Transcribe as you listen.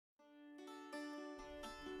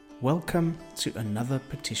Welcome to another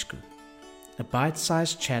Petishku, a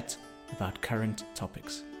bite-sized chat about current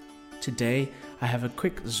topics. Today, I have a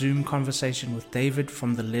quick Zoom conversation with David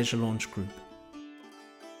from the Leisure Launch Group.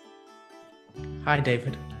 Hi,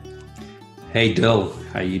 David. Hey, Dill.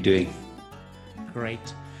 How are you doing?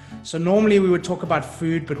 Great. So normally we would talk about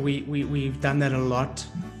food, but we've done that a lot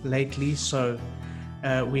lately. So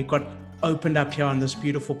we got opened up here on this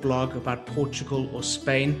beautiful blog about Portugal or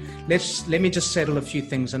Spain. Let me just settle a few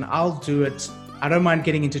things and I'll do it. I don't mind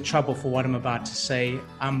getting into trouble for what I'm about to say.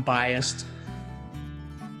 I'm biased.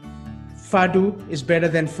 Fado is better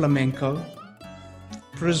than flamenco.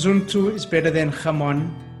 Presunto is better than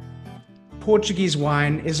jamon. Portuguese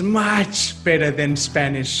wine is much better than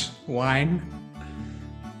Spanish wine.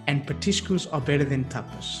 And petiscos are better than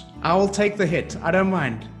tapas. I will take the hit. I don't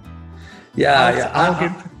mind.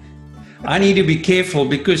 I need to be careful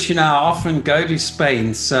because, I often go to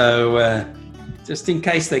Spain. So just in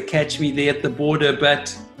case they catch me there at the border,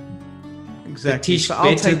 but exactly. So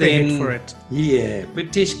I'll take the hit for it. Yeah,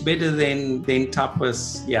 petisco better than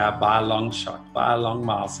tapas. Yeah, by a long shot, by a long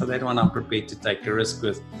mile. So that one I'm prepared to take a risk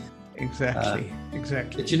with. Exactly.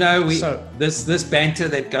 But this banter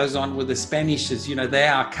that goes on with the Spanish is, they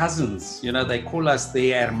are cousins. They call us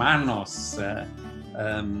the hermanos.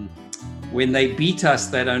 When they beat us,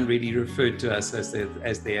 they don't really refer to us as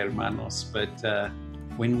the hermanos. But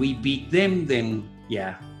when we beat them, then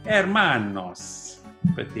hermanos.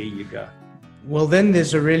 But there you go. Well, then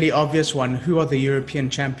there's a really obvious one. Who are the European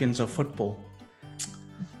champions of football?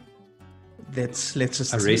 Let's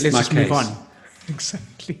just move on.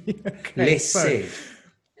 Exactly. Okay. Let's see.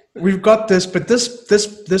 We've got this, but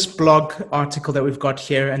this blog article that we've got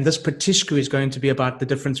here, and this Petishku is going to be about the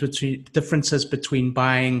differences between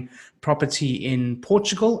buying property in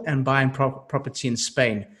Portugal and buying property in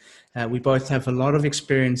Spain. We both have a lot of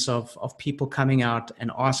experience of people coming out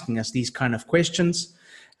and asking us these kind of questions.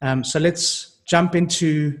 So let's jump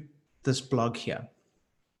into this blog here.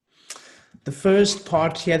 The first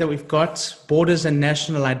part here that we've got, borders and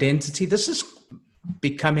national identity. This is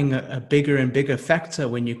becoming a bigger and bigger factor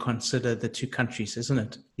when you consider the two countries, isn't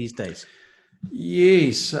it, these days?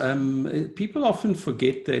 Yes. People often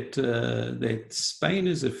forget that Spain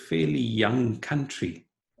is a fairly young country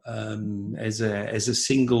as a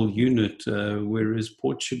single unit, whereas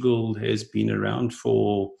Portugal has been around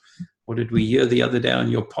for, what did we hear the other day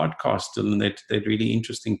on your podcast, and that really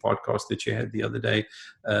interesting podcast that you had the other day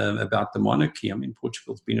about the monarchy? I mean,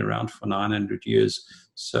 Portugal's been around for 900 years.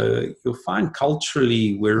 So you'll find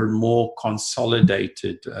culturally we're more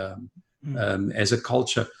consolidated as a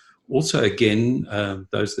culture. Also, again,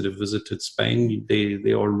 those that have visited Spain,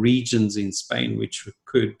 there are regions in Spain which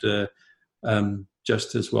could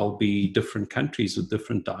just as well be different countries with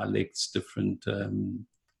different dialects, different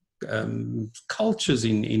cultures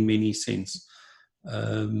in many sense.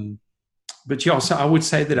 But yeah, so I would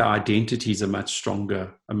say that our identity is a much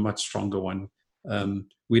stronger one.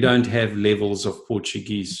 We don't have levels of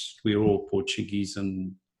Portuguese. We're all Portuguese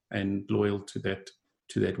and loyal to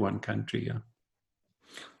that one country. Yeah.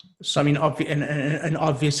 So I mean, an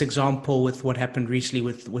obvious example with what happened recently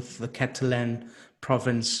with the Catalan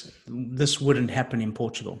province, this wouldn't happen in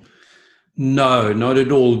Portugal. No, not at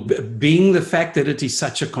all. Being the fact that it is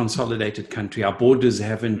such a consolidated country, our borders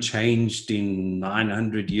haven't changed in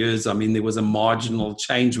 900 years. I mean, there was a marginal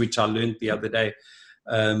change, which I learned the other day.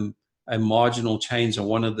 A marginal change on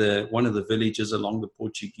one of the villages along the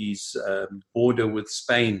Portuguese border with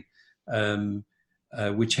Spain,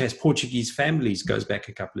 which has Portuguese families, goes back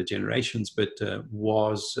a couple of generations, but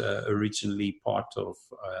was originally part of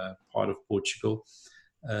Portugal.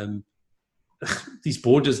 These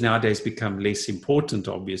borders nowadays become less important,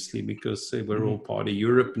 obviously, because we're all part of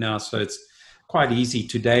Europe now. So it's quite easy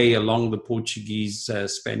today along the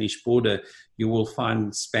Portuguese-Spanish border. You will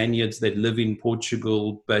find Spaniards that live in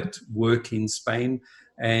Portugal but work in Spain,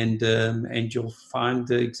 and you'll find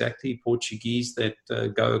exactly Portuguese that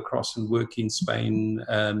go across and work in Spain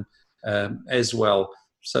as well.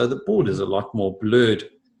 So the border's a lot more blurred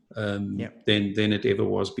than it ever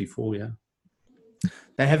was before. Yeah.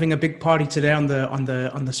 They're having a big party today on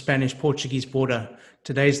the Spanish-Portuguese border.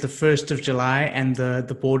 Today's the 1st of July, and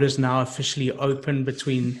the border's now officially open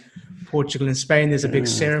between Portugal and Spain. There's a big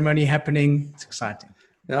ceremony happening. It's exciting.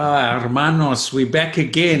 Hermanos, we're back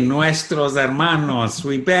again. Nuestros hermanos,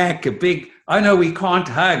 we're back. I know we can't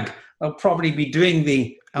hug. I'll probably be doing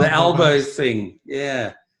the elbow thing.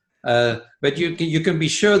 Yeah. But you can be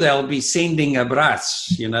sure they'll be sending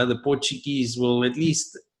abraços. The Portuguese will at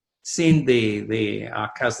least send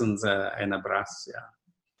our cousins an abraço.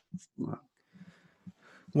 Yeah.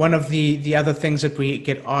 One of the other things that we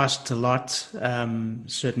get asked a lot,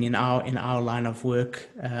 certainly in our line of work,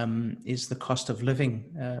 is the cost of living.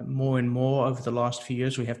 More and more over the last few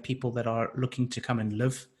years, we have people that are looking to come and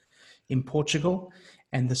live in Portugal,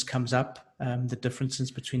 and this comes up, the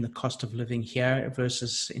differences between the cost of living here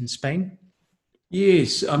versus in Spain.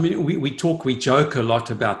 Yes, I mean, we joke a lot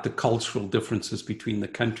about the cultural differences between the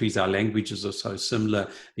countries. Our languages are so similar,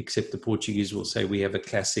 except the Portuguese will say we have a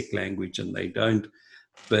classic language and they don't.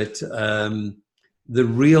 But the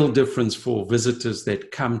real difference for visitors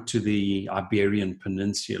that come to the Iberian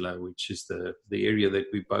Peninsula, which is the area that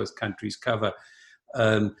we both countries cover,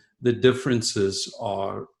 the differences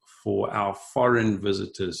are for our foreign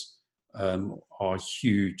visitors are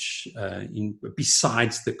huge.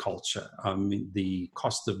 Besides the culture, the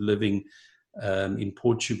cost of living in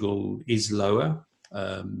Portugal is lower.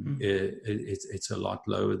 It's a lot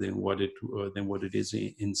lower than what it is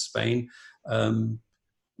in Spain.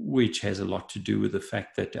 Which has a lot to do with the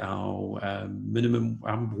fact that our minimum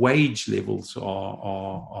wage levels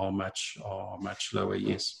are much lower.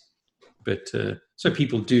 Yes, but so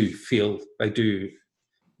people do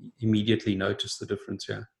immediately notice the difference.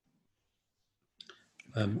 Yeah,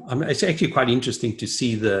 it's actually quite interesting to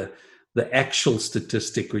see the actual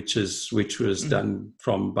statistic, which was done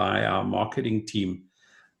by our marketing team.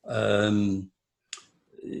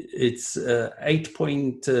 It's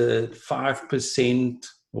 8.5%.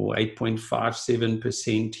 or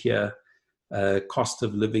 8.57% here, cost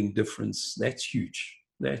of living difference. That's huge.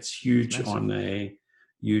 That's huge. Massive. On a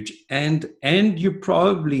huge. And you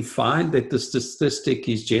probably find that the statistic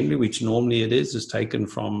is generally, which normally it is taken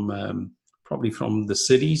from probably from the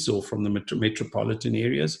cities or from the metropolitan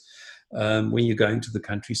areas. When you go into the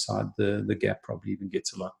countryside, the gap probably even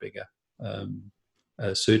gets a lot bigger.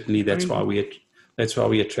 Certainly, that's why we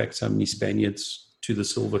attract so many Spaniards to the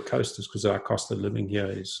Silver Coast, is because our cost of living here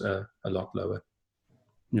is a lot lower.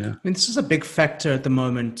 Yeah, I mean, this is a big factor at the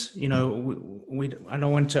moment. You know, I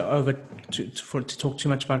don't want to talk too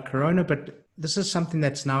much about Corona, but this is something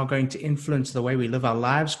that's now going to influence the way we live our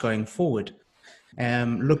lives going forward.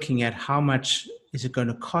 Looking at how much is it going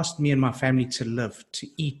to cost me and my family to live, to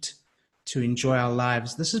eat, to enjoy our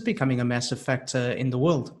lives. This is becoming a massive factor in the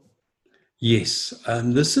world. Yes,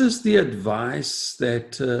 this is the advice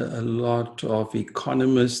that a lot of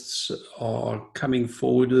economists are coming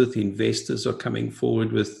forward with, investors are coming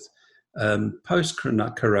forward with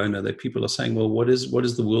post-Corona, that people are saying, well, what is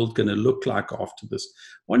the world going to look like after this?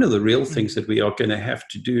 One of the real things that we are going to have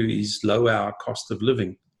to do is lower our cost of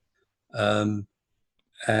living,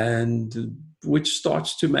 and which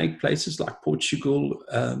starts to make places like Portugal,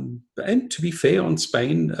 and to be fair on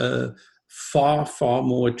Spain, far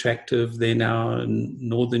more attractive than our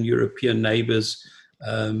northern European neighbors.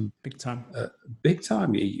 Big time.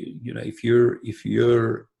 You know, if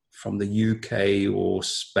you're from the UK or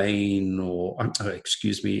Spain or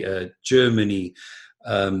Germany,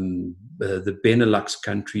 the Benelux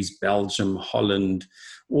countries, Belgium, Holland,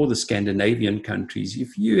 or the Scandinavian countries,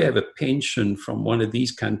 if you have a pension from one of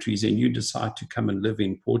these countries and you decide to come and live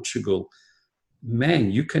in Portugal, man,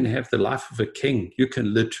 you can have the life of a king. You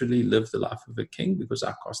can literally live the life of a king because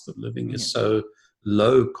our cost of living is so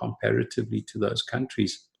low comparatively to those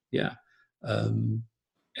countries. Yeah.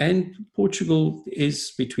 And Portugal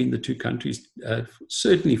is, between the two countries,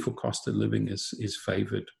 certainly for cost of living is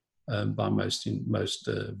favored by most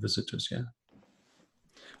visitors. Yeah.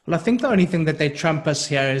 Well, I think the only thing that they trump us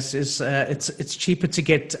here is it's cheaper to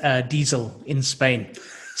get diesel in Spain.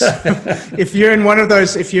 So if you're in one of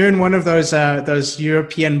those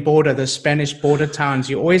European border, the Spanish border towns,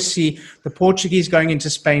 you always see the Portuguese going into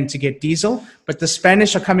Spain to get diesel, but the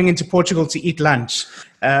Spanish are coming into Portugal to eat lunch.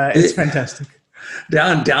 It's fantastic.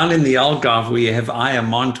 Down in the Algarve, we have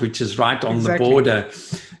Ayamonte, which is right on the border.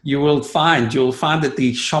 You'll find that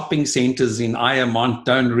the shopping centers in Ayamonte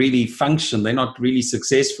don't really function. They're not really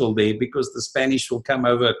successful there because the Spanish will come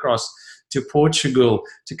over across to Portugal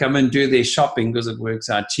to come and do their shopping because it works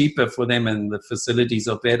out cheaper for them and the facilities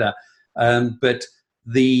are better. But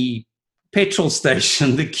the petrol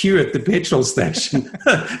station, the queue at the petrol station,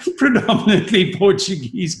 predominantly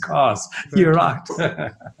Portuguese cars. You're right.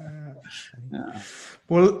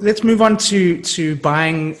 Well, let's move on to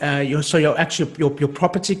buying your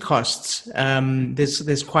property costs.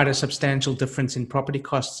 There's quite a substantial difference in property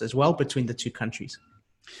costs as well between the two countries.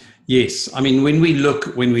 Yes, I mean when we look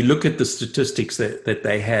at the statistics that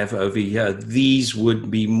they have over here, these would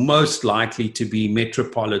be most likely to be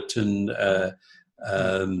metropolitan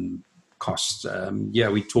costs.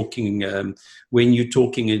 We're talking when you're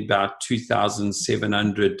talking about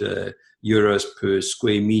 2,700 euros per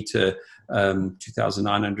square meter.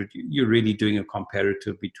 2,900, you're really doing a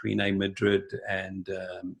comparative between a Madrid and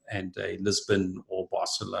a Lisbon or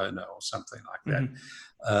Barcelona or something like that.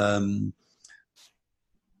 Mm-hmm.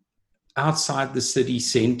 Outside the city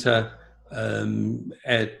center,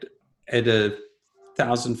 at a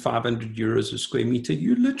 1,500 euros a square meter,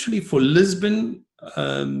 you literally, for Lisbon,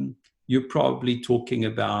 you're probably talking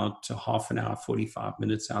about half an hour, 45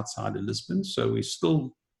 minutes outside of Lisbon. So we're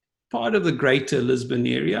still part of the greater Lisbon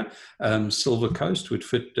area. Silver Coast would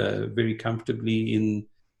fit very comfortably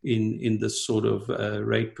in this sort of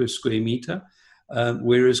rate per square meter.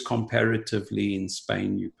 Whereas comparatively in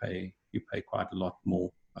Spain, you pay quite a lot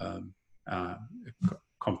more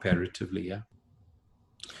comparatively. Yeah.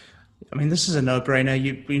 I mean, this is a no-brainer.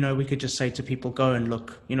 You know, we could just say to people, go and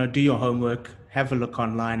look, do your homework, have a look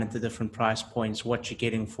online at the different price points, what you're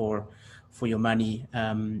getting for your money.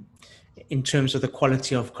 In terms of the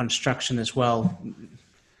quality of construction as well,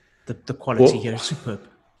 the quality here is superb.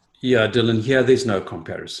 Yeah, Dylan, here there's no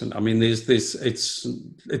comparison. I mean,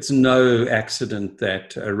 it's no accident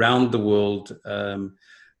that around the world,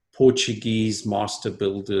 Portuguese master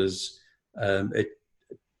builders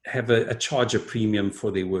have a charge a premium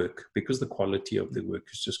for their work because the quality of their work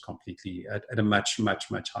is just completely at a much,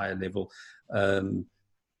 much, much higher level.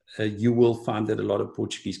 You will find that a lot of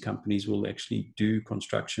Portuguese companies will actually do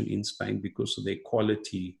construction in Spain because of their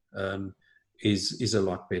quality is a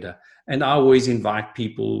lot better. And I always invite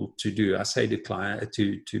people I say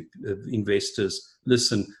to investors,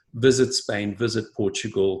 listen, visit Spain, visit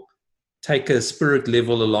Portugal, take a spirit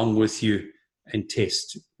level along with you and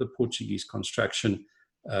test. The Portuguese construction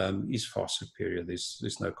is far superior.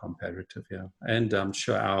 There's no comparative here. And I'm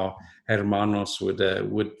sure our hermanos would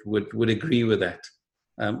agree with that.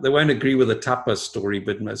 They won't agree with the tapas story,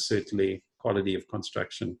 but most certainly quality of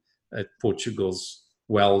construction at Portugal's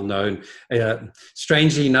well known.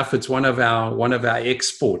 Strangely enough, it's one of our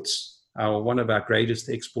exports. One of our greatest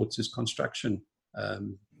exports is construction.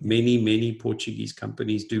 Many Portuguese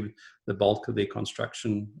companies do the bulk of their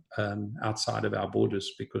construction outside of our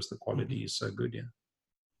borders because the quality is so good. Yeah.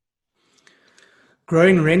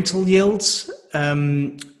 Growing rental yields.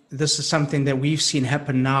 This is something that we've seen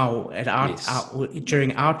happen now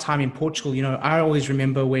during our time in Portugal. I always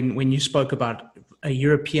remember when you spoke about a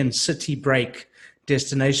European city break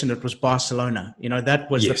destination, it was Barcelona. That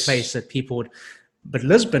was the place that people would. But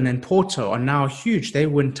Lisbon and Porto are now huge. They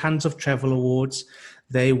win tons of travel awards.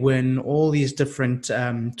 They win all these different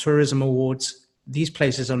tourism awards. These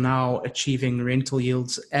places are now achieving rental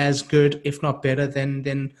yields as good, if not better,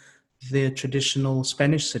 than the traditional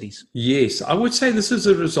Spanish cities. Yes, I would say this is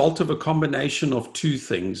a result of a combination of two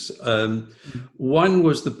things. One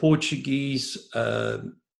was the Portuguese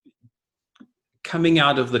coming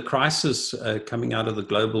out of the crisis, coming out of the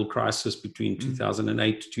global crisis between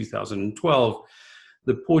 2008 to 2012.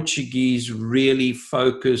 The Portuguese really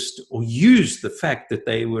focused or used the fact that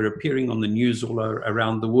they were appearing on the news all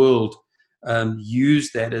around the world,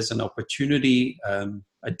 used that as an opportunity,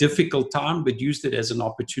 a difficult time, but used it as an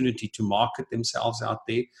opportunity to market themselves out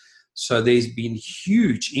there. So there's been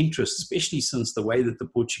huge interest, especially since the way that the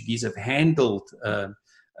Portuguese have handled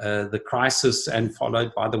the crisis and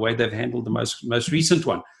followed by the way they've handled the most recent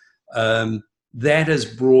one. That has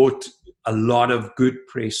brought a lot of good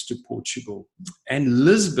press to Portugal. And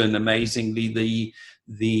Lisbon, amazingly,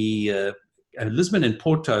 the Lisbon and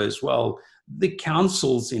Porto as well, the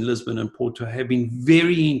councils in Lisbon and Porto have been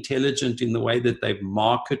very intelligent in the way that they've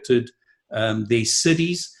marketed their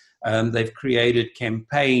cities. They've created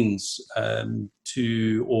campaigns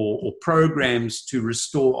or programs to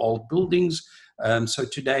restore old buildings. So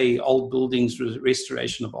today,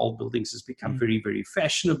 restoration of old buildings has become very, very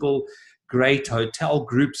fashionable. Great hotel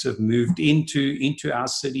groups have moved into our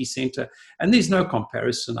city center. And there's no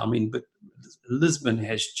comparison. I mean, but Lisbon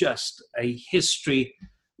has just a history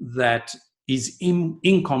that is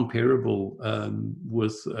incomparable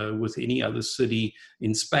with any other city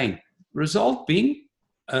in Spain. Result being,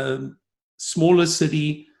 smaller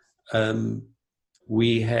city.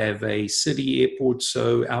 We have a city airport,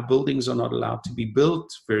 so our buildings are not allowed to be built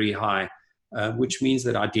very high, which means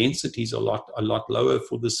that our density is a lot lower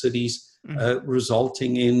for the cities,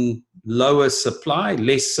 resulting in lower supply,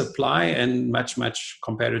 less supply, and much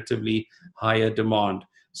comparatively higher demand.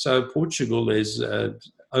 So Portugal has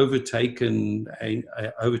overtaken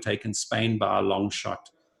Spain by a long shot.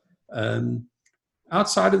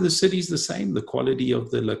 Outside of the cities, the same. The quality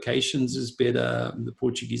of the locations is better. The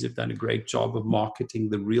Portuguese have done a great job of marketing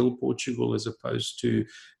the real Portugal as opposed to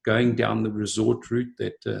going down the resort route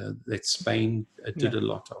that Spain did a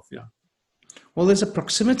lot of. Yeah. Well, there's a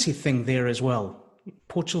proximity thing there as well.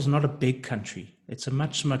 Portugal's not a big country. It's a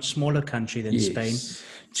much, much smaller country than Spain. Yes.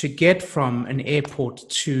 To get from an airport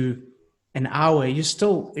to an hour,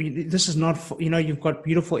 this is not, you've got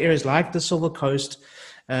beautiful areas like the Silver Coast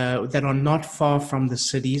that are not far from the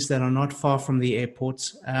cities, that are not far from the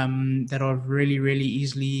airports, that are really, really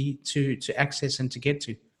easily to access and to get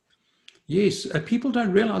to. Yes, people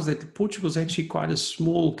don't realize that Portugal is actually quite a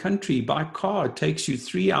small country. By car, it takes you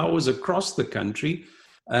 3 hours across the country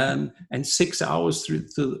and 6 hours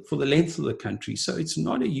for the length of the country. So it's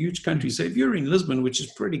not a huge country. So if you're in Lisbon, which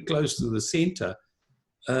is pretty close to the center,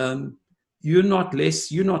 you're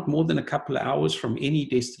not more than a couple of hours from any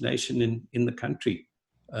destination in the country.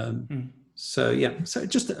 So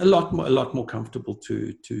just a lot more comfortable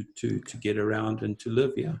to get around and to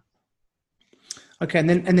live here. Okay, and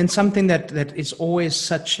then something that is always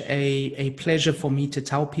such a pleasure for me to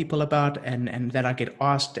tell people about, and that I get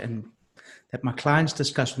asked, and that my clients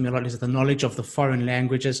discuss with me a lot, is the knowledge of the foreign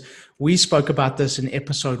languages. We spoke about this in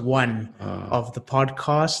episode 1 of the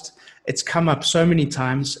podcast. It's come up so many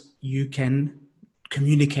times. You can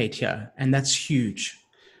communicate here, and that's huge.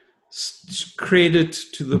 Credit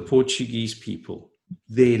to the Portuguese people.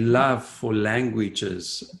 Their love for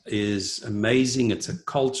languages is amazing. It's a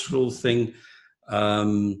cultural thing.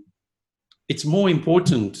 It's more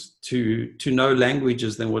important to know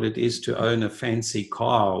languages than what it is to own a fancy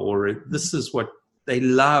car, this is what they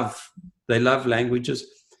love. They love languages.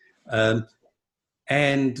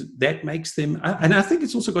 And that makes them, and I think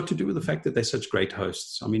it's also got to do with the fact that they're such great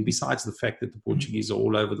hosts. I mean, besides the fact that the Portuguese are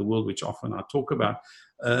all over the world, which often I talk about,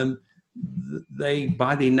 they,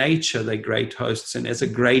 by their nature, they're great hosts. And as a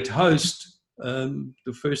great host,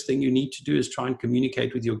 the first thing you need to do is try and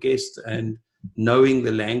communicate with your guest, and knowing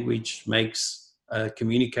the language makes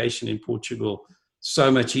communication in Portugal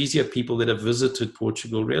so much easier. People that have visited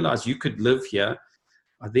Portugal realize you could live here.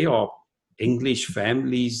 There are English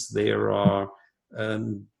families, there are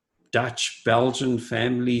Dutch, Belgian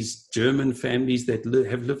families, German families that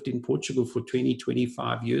have lived in Portugal for 20,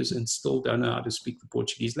 25 years and still don't know how to speak the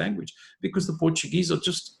Portuguese language, because the Portuguese are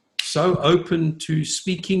just so open to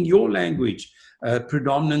speaking your language.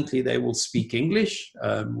 Predominantly, they will speak English,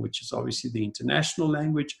 which is obviously the international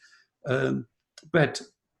language, but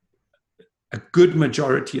a good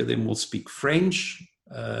majority of them will speak French.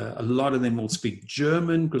 A lot of them will speak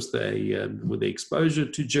German because with the exposure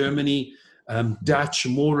to Germany. Dutch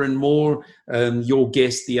more and more. Your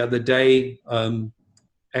guest the other day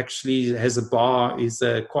actually has is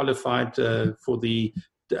qualified for the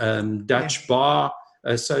Dutch Bar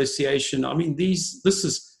Association. I mean, this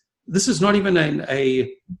is not even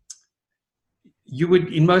in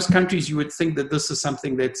most countries you would think that this is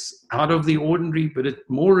something that's out of the ordinary, but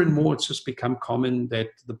more and more it's just become common that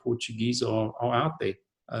the Portuguese are out there.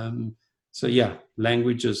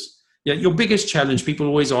 Languages. Yeah, your biggest challenge, people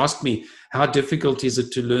always ask me, how difficult is it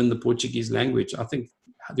to learn the Portuguese language? I think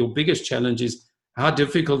your biggest challenge is, how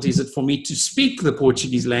difficult is it for me to speak the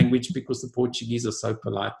Portuguese language, because the Portuguese are so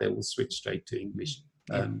polite, they will switch straight to English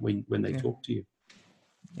when they talk to you.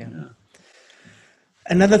 Yeah.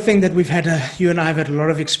 Another thing that you and I have had a lot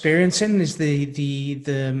of experience in is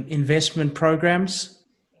the investment programs.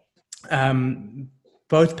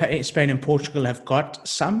 Both Spain and Portugal have got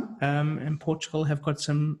some, and Portugal have got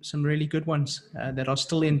some really good ones that are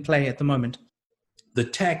still in play at the moment. The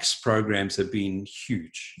tax programs have been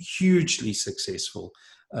hugely successful.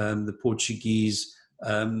 The Portuguese,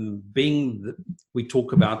 we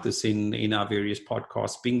talk about this in our various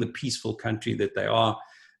podcasts, being the peaceful country that they are,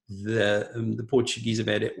 the Portuguese have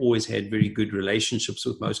always had very good relationships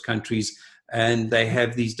with most countries, and they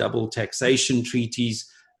have these double taxation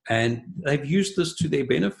treaties. And they've used this to their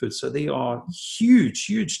benefit. So there are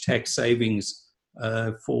huge tax savings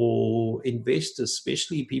for investors,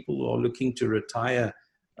 especially people who are looking to retire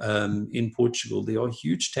in Portugal. There are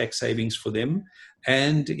huge tax savings for them.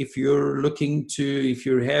 And if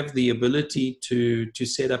you have the ability to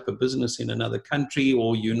set up a business in another country,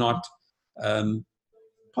 or you're not,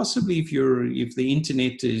 possibly if the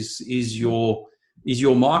internet is your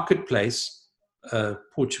marketplace,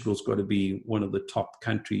 Portugal's got to be one of the top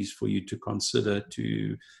countries for you to consider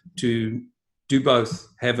to do both.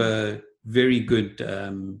 Have a very good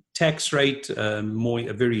tax rate, a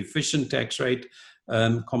very efficient tax rate,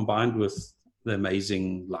 combined with the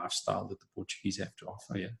amazing lifestyle that the Portuguese have to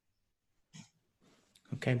offer. Yeah.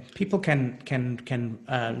 Okay, people can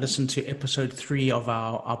listen to episode 3 of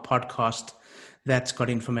our podcast. That's got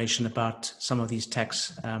information about some of these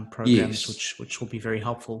tax programs, which will be very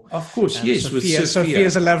helpful. Of course, yes.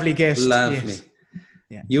 Sophia's a lovely guest. Lovely. Yes.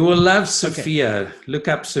 Yeah. You will love Sophia. Okay. Look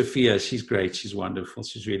up Sophia. She's great. She's wonderful.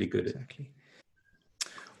 She's really good. Exactly.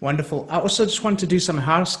 Wonderful. I also just want to do some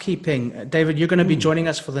housekeeping. David, you're going to be joining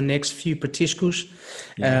us for the next few Petiscos.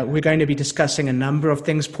 We're going to be discussing a number of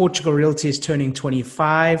things. Portugal Realty is turning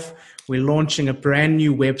 25. We're launching a brand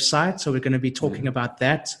new website, so we're going to be talking about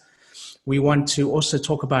that. We want to also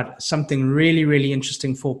talk about something really, really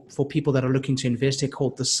interesting for people that are looking to invest here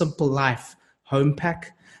called the Simple Life Home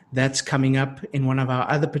Pack. That's coming up in one of our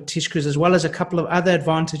other Petiscos, as well as a couple of other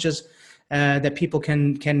advantages that people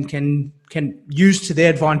can use to their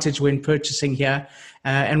advantage when purchasing here.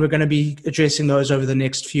 And we're going to be addressing those over the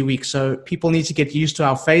next few weeks. So people need to get used to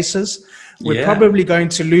our faces. We're probably going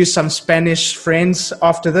to lose some Spanish friends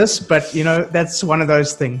after this, but, that's one of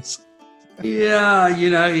those things. Yeah,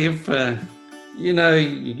 if,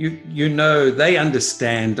 they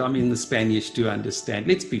understand. I mean, the Spanish do understand.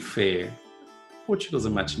 Let's be fair. Portugal's a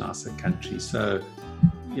much nicer country. So,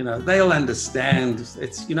 they'll understand.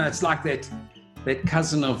 It's like that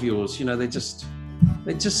cousin of yours, they just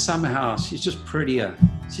somehow, she's just prettier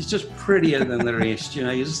than the rest.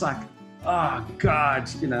 You're just like, oh God,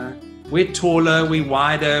 we're taller, we're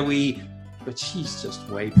wider, but she's just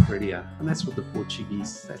way prettier. And that's what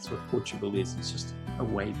Portugal is. It's just a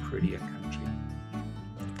way prettier country.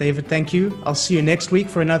 David, thank you. I'll see you next week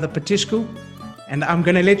for another Petisco, and I'm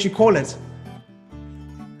going to let you call it.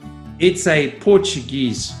 It's a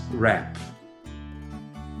Portuguese wrap.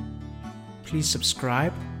 Please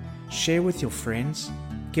subscribe, share with your friends,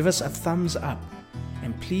 give us a thumbs up,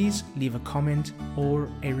 and please leave a comment or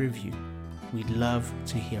a review. We'd love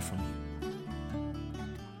to hear from you.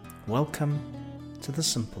 Welcome to the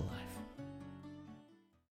Simple Life.